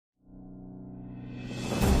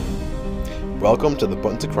Welcome to the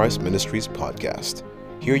Button to Christ Ministries podcast.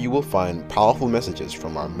 Here you will find powerful messages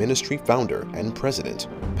from our ministry founder and president,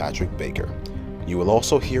 Patrick Baker. You will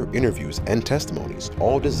also hear interviews and testimonies,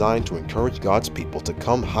 all designed to encourage God's people to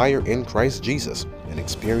come higher in Christ Jesus and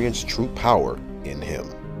experience true power in Him.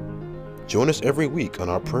 Join us every week on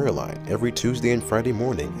our prayer line every Tuesday and Friday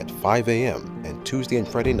morning at 5 a.m. and Tuesday and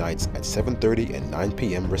Friday nights at 7:30 and 9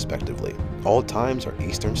 p.m. respectively. All times are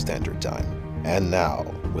Eastern Standard Time. And now,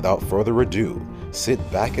 without further ado, sit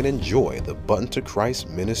back and enjoy the Button to Christ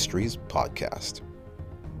Ministries podcast.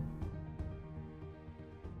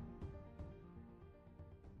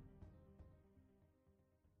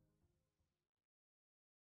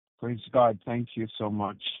 Praise God. Thank you so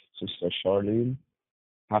much, Sister Charlene.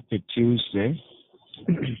 Happy Tuesday.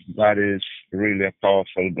 God is really a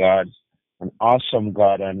powerful God, an awesome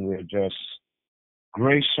God, and we're just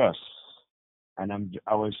gracious. And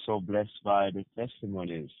I was so blessed by the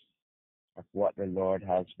testimonies of what the Lord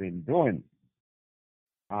has been doing.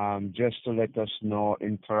 Just to let us know,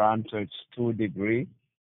 in Toronto, it's 2 degrees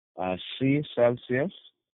Celsius.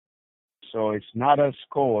 So it's not as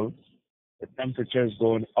cold. The temperature is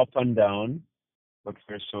going up and down, but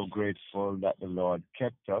we're so grateful that the Lord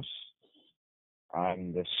kept us.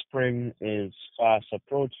 And the spring is fast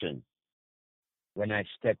approaching. When I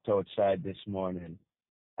stepped outside this morning,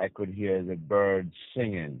 I could hear the birds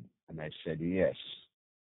singing, and I said, yes,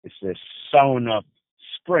 it's the sound of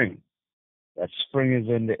spring. That spring is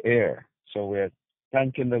in the air. So we're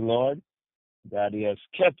thanking the Lord that He has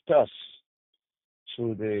kept us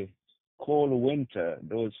through the cold winter,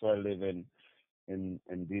 those who are living in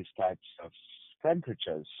these types of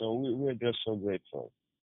temperatures. So we're just so grateful.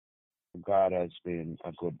 God has been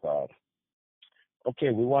a good God. Okay,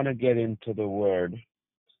 we want to get into the Word.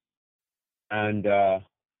 And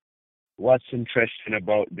what's interesting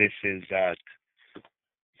about this is that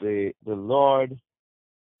the Lord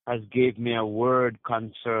has gave me a word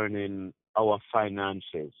concerning our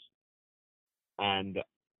finances. And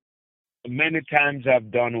many times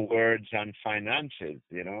I've done words on finances,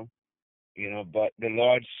 but the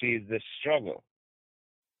Lord sees the struggle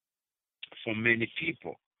for many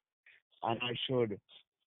people. And I should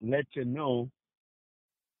let you know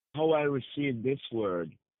how I received this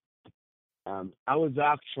word. I was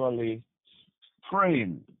actually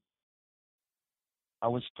praying. I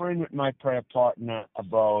was praying with my prayer partner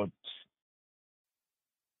about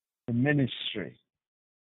the ministry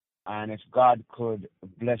and if God could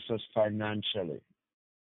bless us financially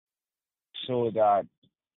so that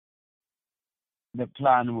the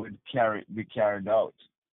plan would be carried out.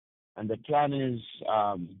 And the plan is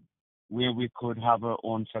where we could have our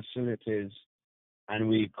own facilities and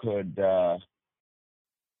we could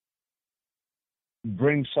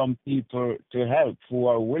bring some people to help who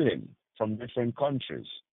are willing from different countries.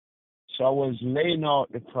 So I was laying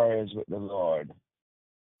out the prayers with the Lord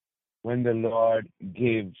when the Lord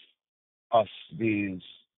gave us these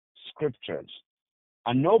scriptures.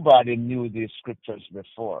 And nobody knew these scriptures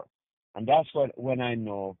before. And that's when I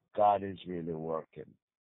know God is really working.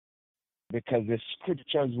 Because the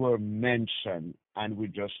scriptures were mentioned and we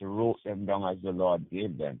just wrote them down as the Lord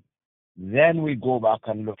gave them. Then we go back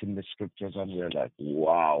and look in the scriptures and we're like,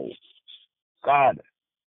 wow, God.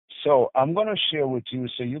 So I'm going to share with you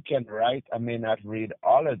so you can write. I may not read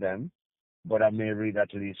all of them, but I may read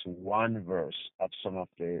at least one verse of some of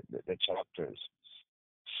the chapters.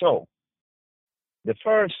 So the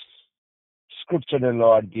first scripture the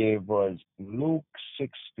Lord gave was Luke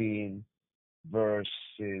 16,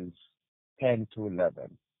 verses 10 to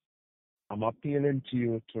 11. I'm appealing to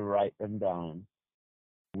you to write them down.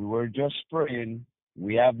 We were just praying.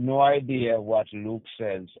 We have no idea what Luke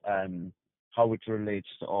says and how it relates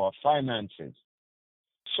to our finances.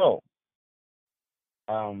 So,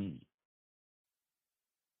 I'll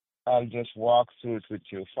just walk through it with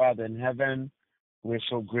you. Father in heaven, we're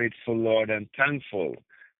so grateful, Lord, and thankful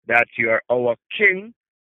that you're our King,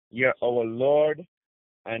 you're our Lord,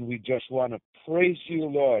 and we just want to praise you,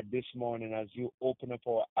 Lord, this morning as you open up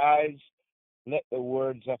our eyes. Let the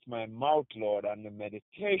words of my mouth, Lord, and the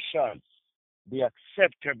meditation be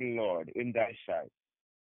acceptable, Lord, in thy sight.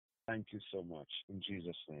 Thank you so much. In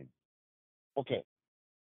Jesus' name. Okay.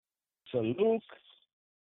 So Luke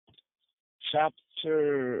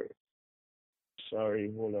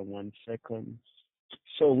hold on 1 second.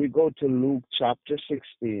 So we go to Luke chapter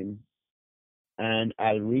 16, and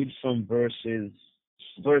I'll read from verses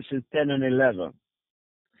 10 and 11.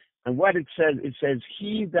 And what it says,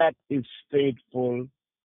 he that is faithful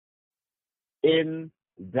in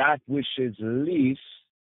that which is least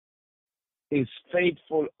is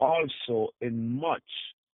faithful also in much.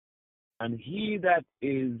 And he that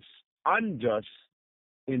is unjust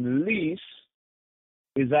in least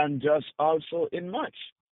is unjust also in much.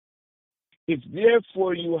 If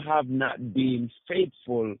therefore you have not been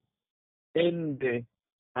faithful in the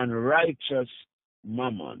unrighteous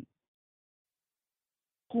mammon,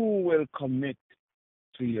 who will commit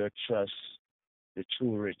to your trust the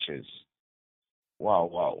true riches? Wow,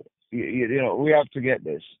 wow. We have to get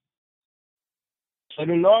this. So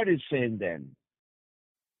the Lord is saying then,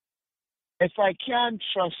 if I can't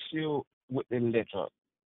trust you with the little,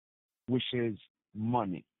 which is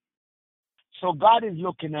money. So God is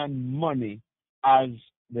looking at money as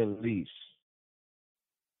the least.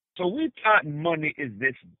 So we thought money is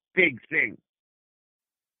this big thing.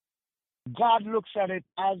 God looks at it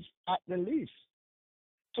as at the least.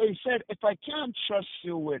 So he said, if I can't trust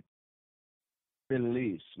you with the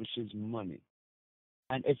least, which is money,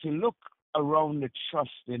 and if you look around the trust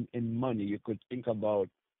in money, you could think about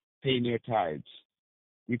paying your tithes.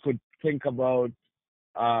 You could think about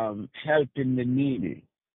helping the needy,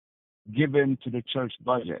 giving to the church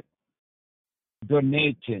budget,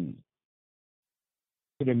 donating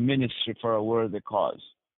to the ministry for a worthy cause.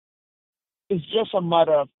 It's just a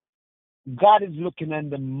matter of God is looking at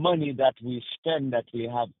the money that we spend, that we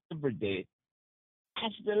have every day,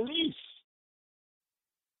 as the least.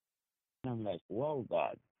 And I'm like, whoa,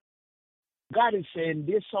 God. God is saying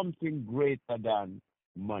there's something greater than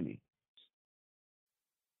money.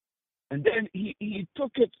 And then he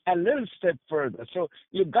took it a little step further. So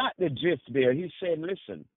you got the gist there. He's saying,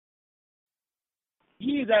 listen,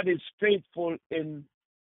 he that is faithful in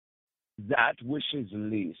that which is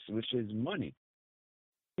least, which is money,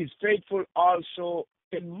 is faithful also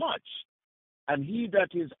in much. And he that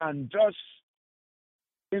is unjust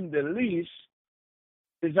in the least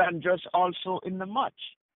is unjust also in the much.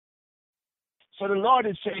 So the Lord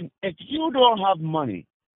is saying, if you don't have money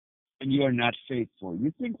and you're not faithful,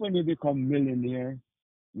 you think when you become millionaire,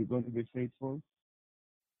 you're going to be faithful?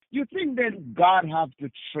 You think then God have to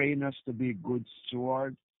train us to be good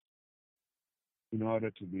stewards in order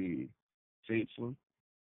to be faithful?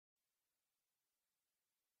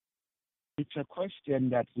 It's a question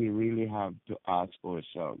that we really have to ask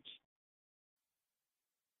ourselves.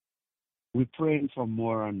 We're praying for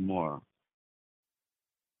more and more.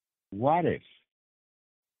 What if?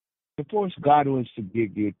 Suppose God was to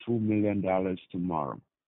give you $2 million tomorrow.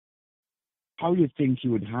 How do you think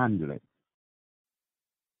you would handle it?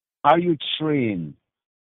 Are you trained?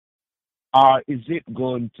 Or is it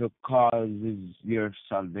going to cause your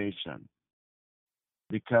salvation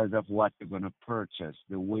because of what you're going to purchase,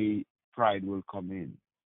 the way pride will come in?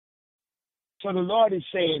 So the Lord is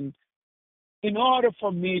saying, in order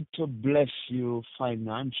for me to bless you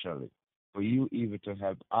financially, for you even to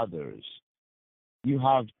help others, you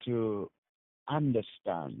have to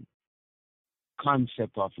understand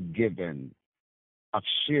concept of giving, of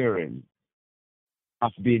sharing,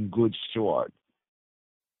 of being good steward.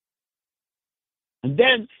 And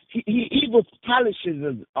then he even polishes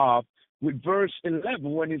it off with verse 11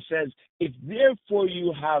 when he says, if therefore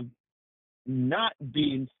you have not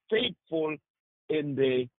been faithful in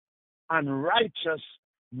the unrighteous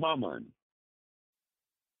mammon,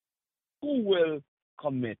 who will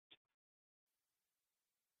commit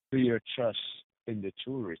to your trust in the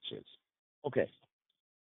true riches? Okay.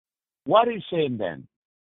 What he's saying then,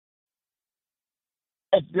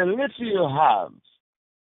 if the little you have,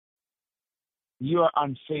 you are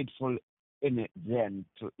unfaithful in it then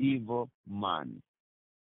to evil man,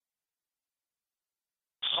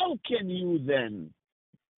 how can you then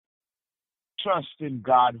trust in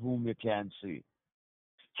God whom you can't see?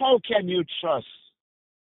 How can you trust?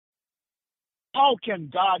 How can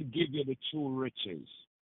God give you the true riches,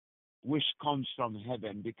 which comes from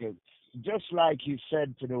heaven? Because just like he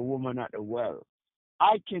said to the woman at the well,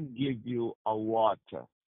 I can give you a water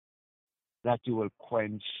that you will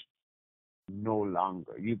quench no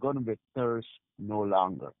longer. You're going to be thirsty no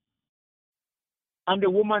longer. And the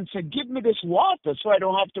woman said, give me this water so I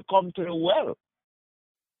don't have to come to the well.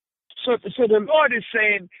 So the Lord is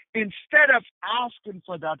saying, instead of asking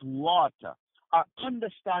for that water,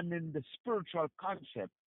 understanding the spiritual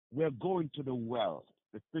concept, we're going to the well,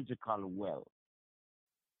 the physical well.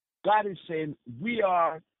 God is saying we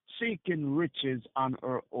are seeking riches on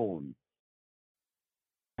our own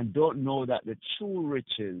and don't know that the true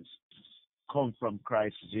riches come from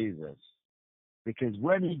Christ Jesus. Because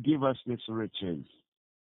when he gives us these riches,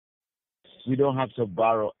 we don't have to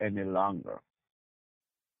borrow any longer.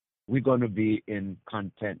 We're going to be in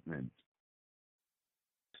contentment.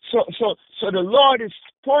 So the Lord is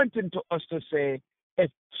pointing to us to say,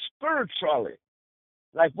 if spiritually,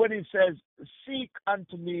 like when he says, seek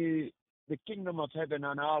unto me the kingdom of heaven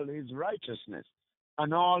and all his righteousness,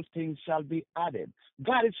 and all things shall be added.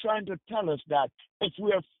 God is trying to tell us that if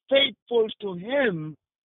we are faithful to him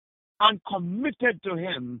and committed to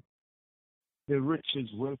him, the riches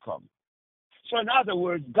will come. So in other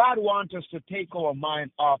words, God wants us to take our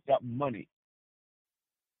mind off that money.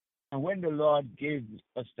 And when the Lord gave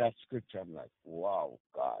us that scripture, I'm like, wow,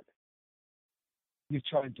 God, you're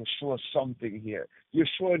trying to show us something here. You're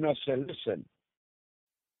showing us that, listen,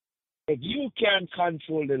 if you can't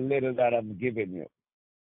control the little that I'm giving you,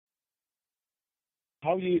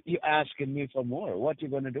 how you asking me for more? What you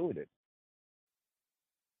going to do with it?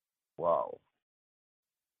 Wow.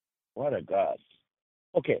 What a God.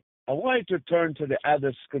 Okay, I want you to turn to the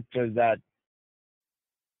other scriptures that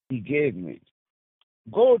he gave me.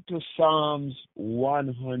 Go to Psalms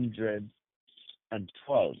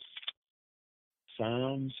 112.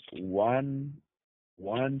 Psalms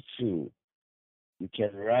 112. You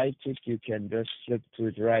can write it, you can just flip to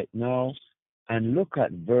it right now and look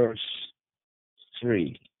at verse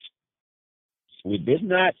 3. We did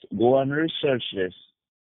not go and research this.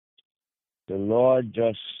 The Lord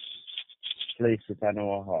just placed it on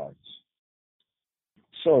our hearts.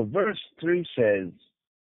 So verse 3 says,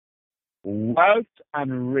 wealth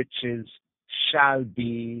and riches shall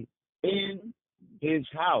be in his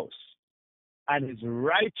house, and his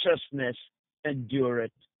righteousness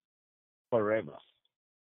endureth forever.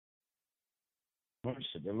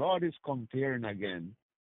 Mercy. The Lord is comparing again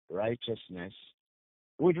righteousness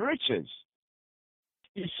with riches.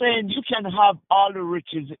 He's saying you can have all the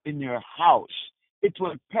riches in your house. It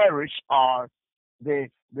will perish, or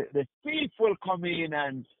the thief will come in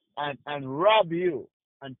and rob you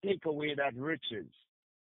and take away that riches.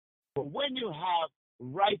 But when you have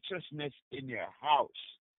righteousness in your house,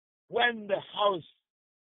 when the house,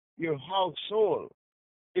 your household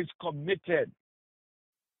is committed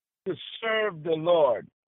to serve the Lord,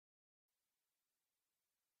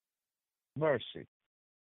 mercy.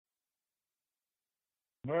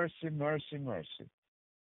 Mercy, mercy, mercy.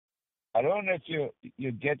 I don't know if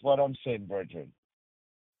you get what I'm saying, brethren.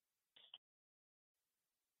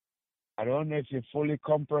 I don't know if you fully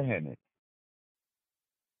comprehend it.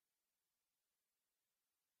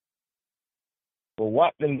 But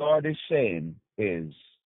what the Lord is saying is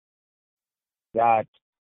that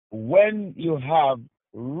when you have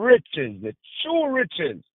riches, the true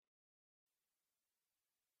riches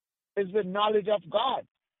is the knowledge of God.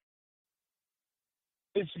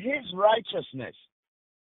 It's his righteousness.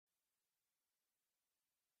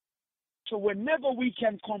 So whenever we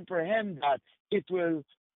can comprehend that, it will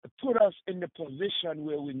put us in the position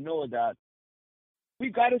where we know that we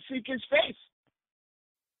got to seek his face.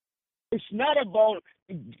 It's not about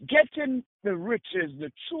getting the riches,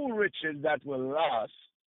 the true riches that will last,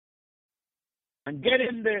 and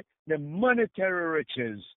getting the monetary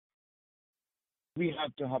riches. We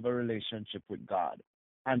have to have a relationship with God.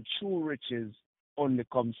 And true riches only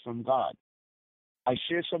comes from God. I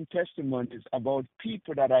share some testimonies about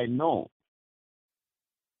people that I know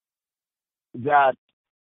that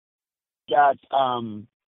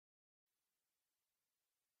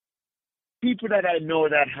people that I know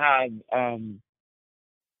that have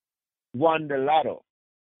won the lotto.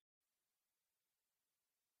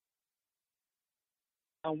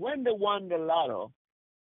 And when they won the lotto,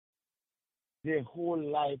 their whole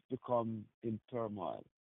life become in turmoil.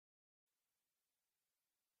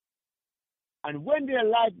 And when their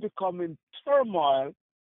life become in turmoil,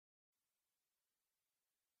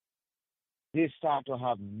 they start to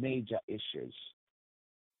have major issues.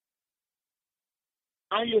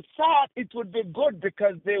 And you thought it would be good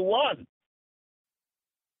because they won.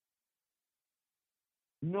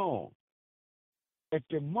 No. If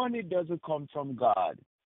the money doesn't come from God,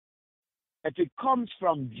 if it comes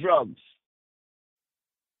from drugs,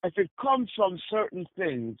 if it comes from certain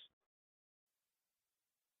things,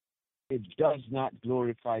 it does not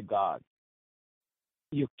glorify God.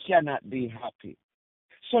 You cannot be happy.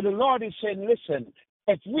 So the Lord is saying, listen,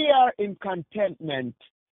 if we are in contentment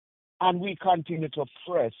and we continue to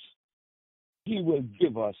press, he will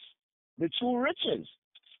give us the true riches.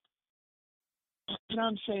 And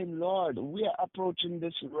I'm saying, Lord, we are approaching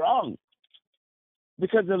this wrong.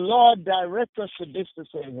 Because the Lord directs us to this to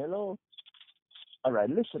say, hello. All right,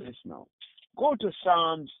 listen to this now. Go to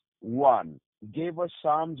Psalms 1. He gave us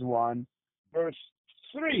Psalms 1, verse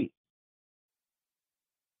 3.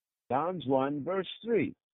 Psalms 1, verse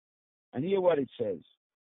 3. And hear what it says.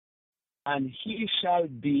 And he shall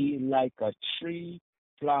be like a tree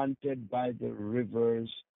planted by the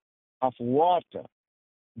rivers of water,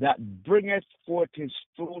 that bringeth forth his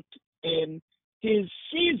fruit in his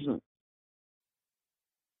season.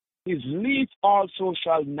 His leaf also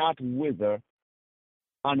shall not wither,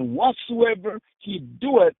 and whatsoever he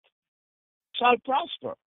doeth shall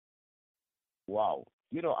prosper. Wow.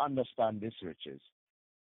 You don't understand this, riches.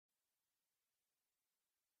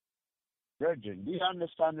 Brethren, do you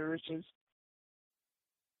understand the riches?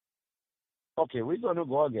 Okay, we're going to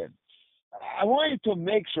go again. I want you to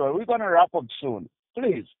make sure, we're going to wrap up soon.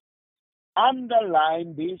 Please,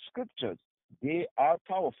 underline these scriptures. They are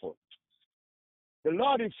powerful. The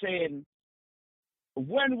Lord is saying,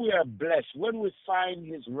 when we are blessed, when we find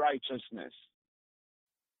his righteousness,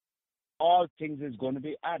 all things is going to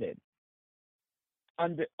be added.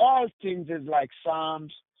 And the all things is like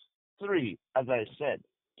Psalms 3, as I said.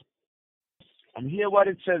 And hear what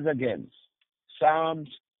it says again. Psalms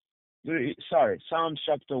 1,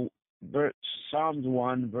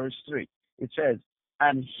 verse 3. It says,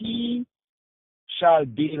 and he shall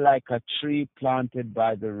be like a tree planted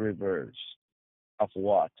by the rivers of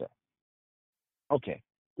water. Okay,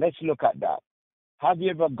 let's look at that. Have you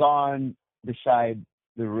ever gone beside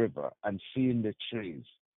the river and seen the trees?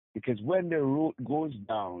 Because when the root goes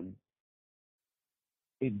down,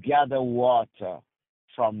 it gathers water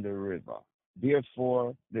from the river.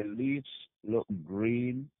 Therefore, the leaves look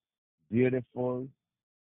green, beautiful,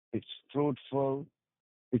 it's fruitful,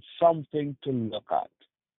 it's something to look at.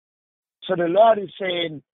 So the Lord is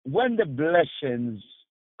saying, when the blessings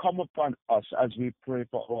come upon us as we pray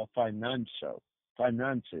for our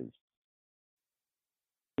finances,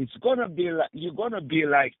 it's gonna be like you're gonna be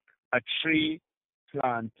like a tree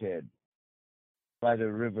planted by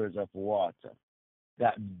the rivers of water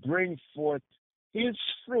that bring forth his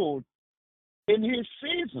fruit in his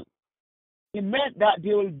season. It meant that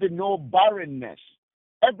there will be no barrenness.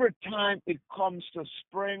 Every time it comes to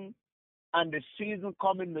spring and the season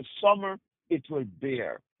comes in the summer, it will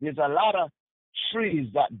bear. There's a lot of trees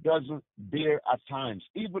that doesn't bear at times,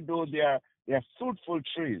 even though they're fruitful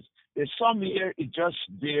trees. There's some here it just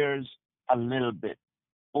bears a little bit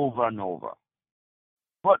over and over.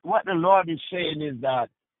 But what the Lord is saying is that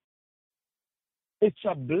it's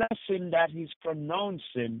a blessing that he's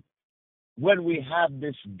pronouncing when we have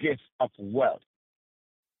this gift of wealth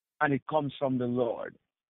and it comes from the Lord.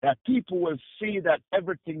 That people will see that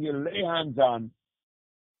everything you lay hands on,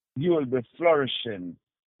 you will be flourishing.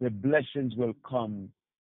 The blessings will come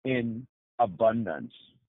in abundance.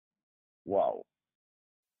 Wow.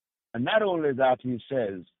 And not only that, he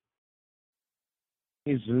says,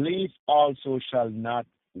 his leaf also shall not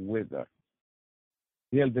wither.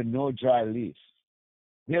 There'll be no dry leaf.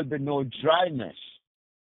 There'll be no dryness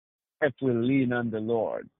if we lean on the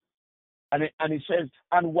Lord. And he says,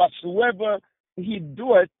 and whatsoever he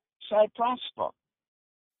doeth shall prosper.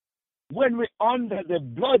 When we're under the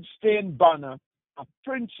bloodstained banner of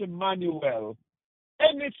Prince Emmanuel,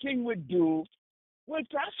 anything we do will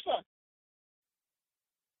prosper.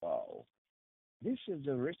 Wow. This is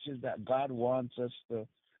the riches that God wants us to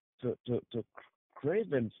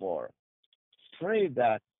craving for. Pray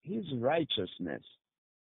that his righteousness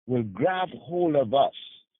will grab hold of us.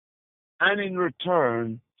 And in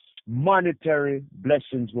return, monetary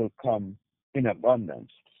blessings will come in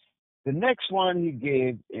abundance. The next one he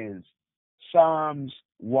gave is Psalms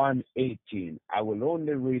 118. I will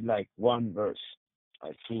only read like one verse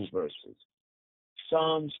or two verses.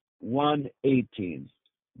 Psalms 118.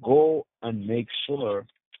 Go and make sure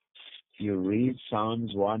you read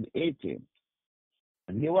Psalms 118.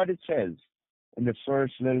 And hear what it says in the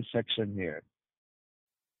first little section here.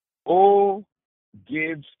 Oh,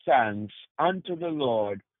 give thanks unto the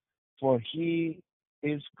Lord, for he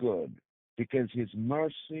is good, because his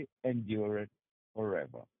mercy endureth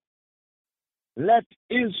forever. Let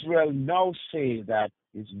Israel now say that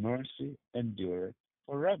his mercy endureth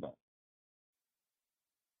forever.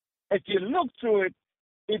 If you look through it,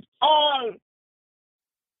 it all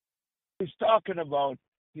is talking about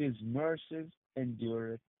his mercies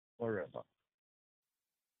endureth forever.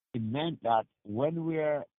 It meant that when we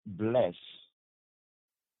are blessed,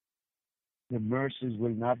 the mercies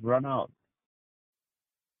will not run out.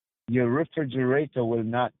 Your refrigerator will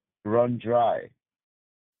not run dry.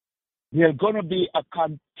 There's going to be a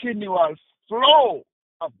continual flow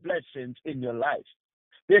of blessings in your life.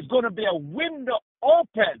 There's going to be a window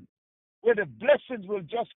open where the blessings will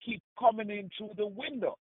just keep coming in through the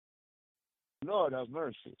window. Lord have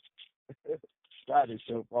mercy. That is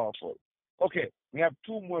so powerful. Okay, we have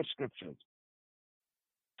two more scriptures.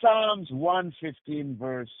 Psalms 115,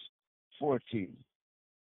 verse 14.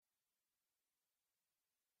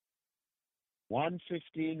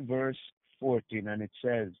 115, verse 14, and it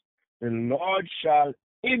says, the Lord shall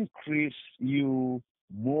increase you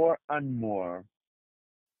more and more,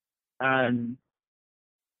 and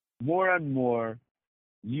more and more,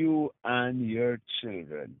 you and your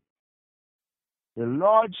children. The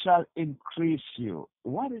Lord shall increase you.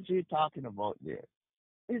 What is he talking about there?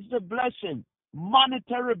 It's the blessing,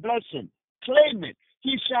 monetary blessing. Claim it.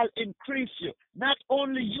 He shall increase you. Not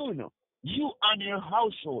only you, no, you and your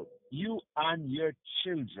household, you and your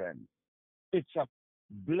children. It's a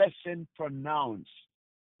blessing pronounced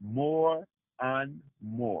more and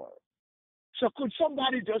more. So could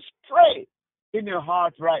somebody just pray in your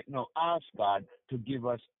heart right now? Ask God to give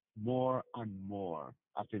us more and more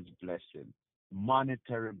of his blessing,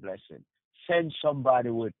 monetary blessing. Send somebody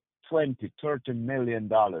with 20, $30 million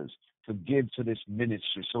to give to this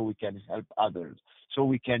ministry so we can help others, so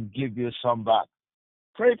we can give you some back.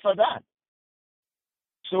 Pray for that.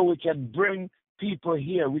 So we can bring people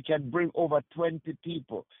here. We can bring over 20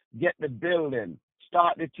 people, get the building,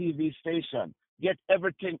 start the TV station, get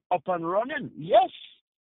everything up and running. Yes.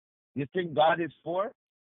 You think God is for?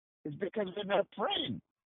 It's because we're not praying.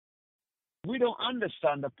 We don't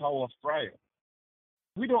understand the power of prayer.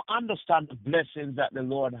 We don't understand the blessings that the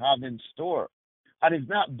Lord have in store. And it's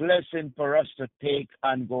not blessing for us to take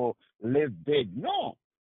and go live big. No.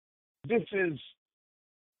 This is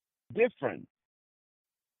different.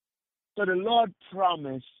 So the Lord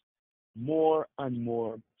promised more and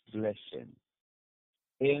more blessing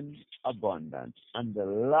in abundance. And the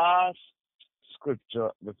last scripture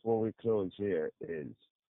before we close here is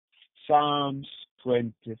Psalms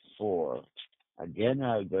 24. Again,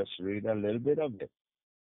 I'll just read a little bit of it.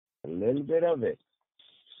 A little bit of it.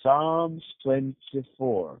 Psalms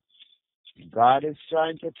 24. God is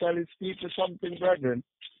trying to tell his people something, brethren.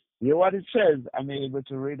 Hear what it says. I'm able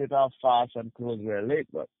to read it off fast and close very late,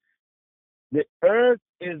 but the earth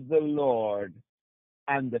is the Lord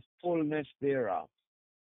and the fullness thereof,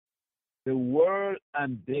 the world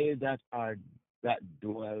and they that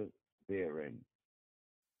dwell therein.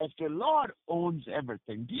 If the Lord owns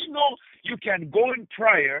everything, do you know you can go in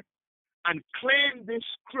prayer and claim this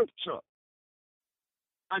scripture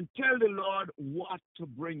and tell the Lord what to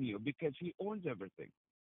bring you because he owns everything.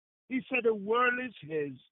 He said the world is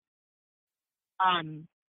his and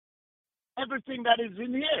everything that is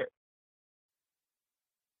in here.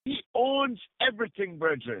 He owns everything,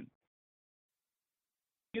 brethren.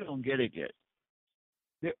 You don't get it yet.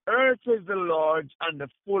 The earth is the Lord's and the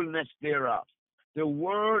fullness thereof, the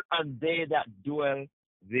world and they that dwell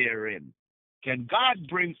therein. Can God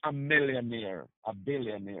bring a millionaire, a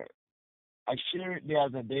billionaire? I shared it the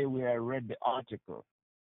other day where I read the article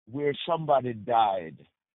where somebody died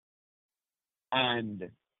and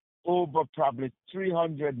over probably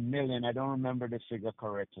 300 million, I don't remember the figure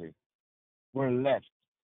correctly, were left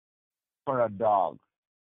for a dog.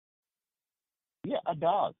 Yeah, a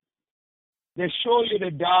dog. They show you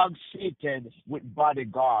the dog seated with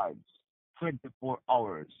bodyguards 24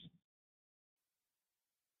 hours.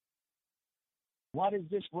 What is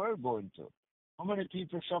this world going to? How many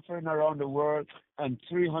people suffering around the world and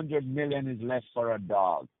 300 million is left for a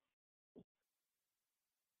dog?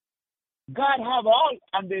 God have all,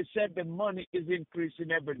 and they said the money is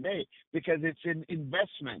increasing every day because it's in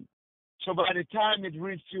investment. So by the time it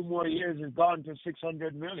reaches 2 more years, it's gone to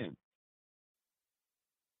 600 million.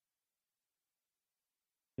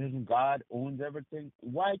 Isn't God owns everything?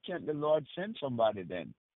 Why can't the Lord send somebody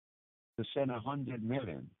then to send 100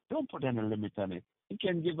 million? Don't put any limit on it. He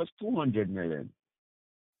can give us 200 million.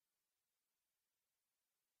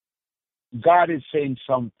 God is saying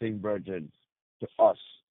something, brethren, to us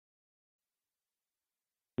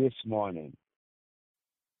this morning.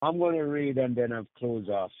 I'm going to read and then I'll close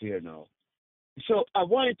off here now. So I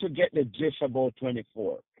wanted to get the gist about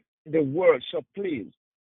 24. The word, so please,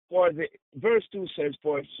 for the verse 2 says,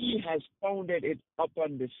 for he has founded it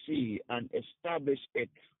upon the sea and established it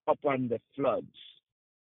upon the floods.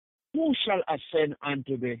 Who shall ascend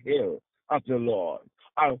unto the hill of the Lord?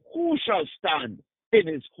 Or who shall stand in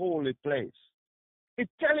his holy place?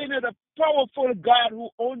 It's telling you the powerful God who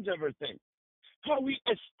owns everything. How we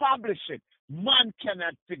establish it, man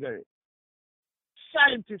cannot figure it.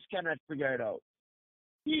 Scientists cannot figure it out.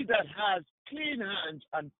 He that has clean hands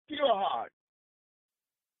and pure heart,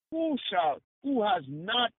 who has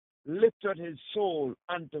not lifted his soul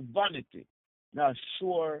unto vanity, nor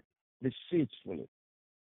swore deceitfully.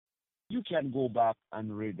 You can go back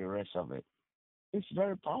and read the rest of it. It's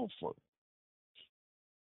very powerful.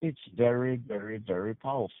 It's very, very, very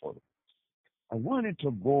powerful. I wanted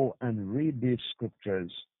to go and read these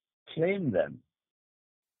scriptures, claim them.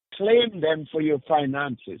 Claim them for your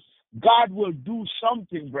finances. God will do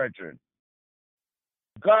something, brethren.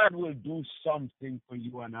 God will do something for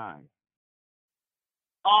you and I.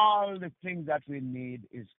 All the things that we need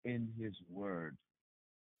is in his word.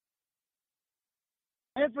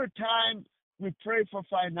 every time we pray for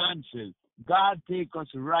finances, God take us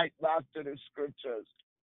right back to the scriptures.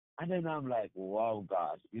 And then I'm like, wow,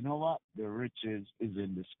 God, you know what? The riches is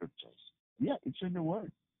in the scriptures. Yeah, it's in the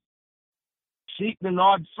word. Seek the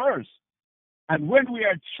Lord first. And when we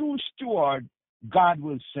are true steward, God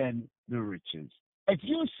will send the riches. If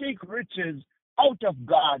you seek riches out of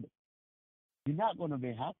God, you're not going to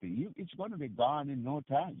be happy. It's going to be gone in no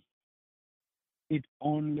time. It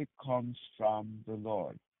only comes from the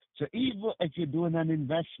Lord. So even if you're doing an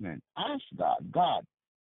investment, ask God, God,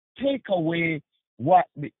 take away what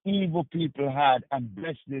the evil people had and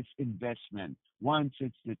bless this investment once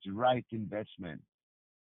it's the right investment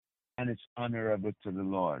and it's honorable to the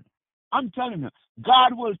Lord. I'm telling you,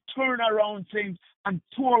 God will turn around things and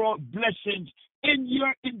pour out blessings in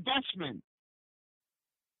your investment.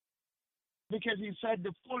 Because he said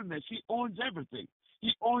the fullness, he owns everything.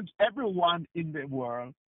 He owns everyone in the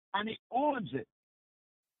world, and he owns it.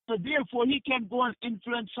 So therefore, he can go and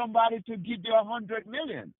influence somebody to give you 100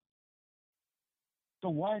 million. So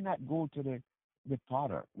why not go to the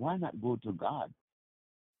potter? Why not go to God,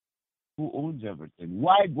 who owns everything?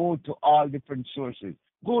 Why go to all different sources?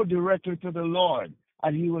 Go directly to the Lord,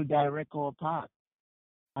 and he will direct our path.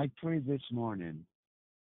 I pray this morning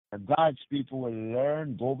that God's people will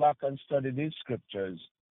learn, go back and study these scriptures,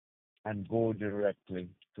 and go directly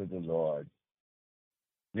to the Lord.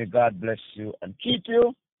 May God bless you and keep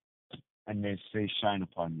you, and may his face shine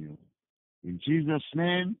upon you. In Jesus'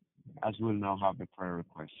 name, as we'll now have a prayer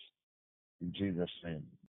request. In Jesus' name.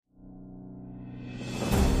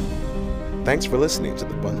 Thanks for listening to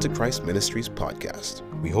the Bun to Christ Ministries podcast.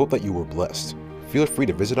 We hope that you were blessed. Feel free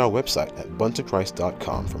to visit our website at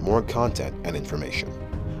buntochrist.com for more content and information.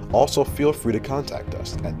 Also, feel free to contact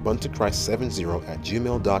us at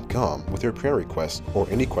buntochrist70@gmail.com with your prayer requests or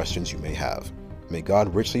any questions you may have. May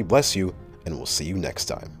God richly bless you, and we'll see you next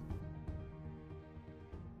time.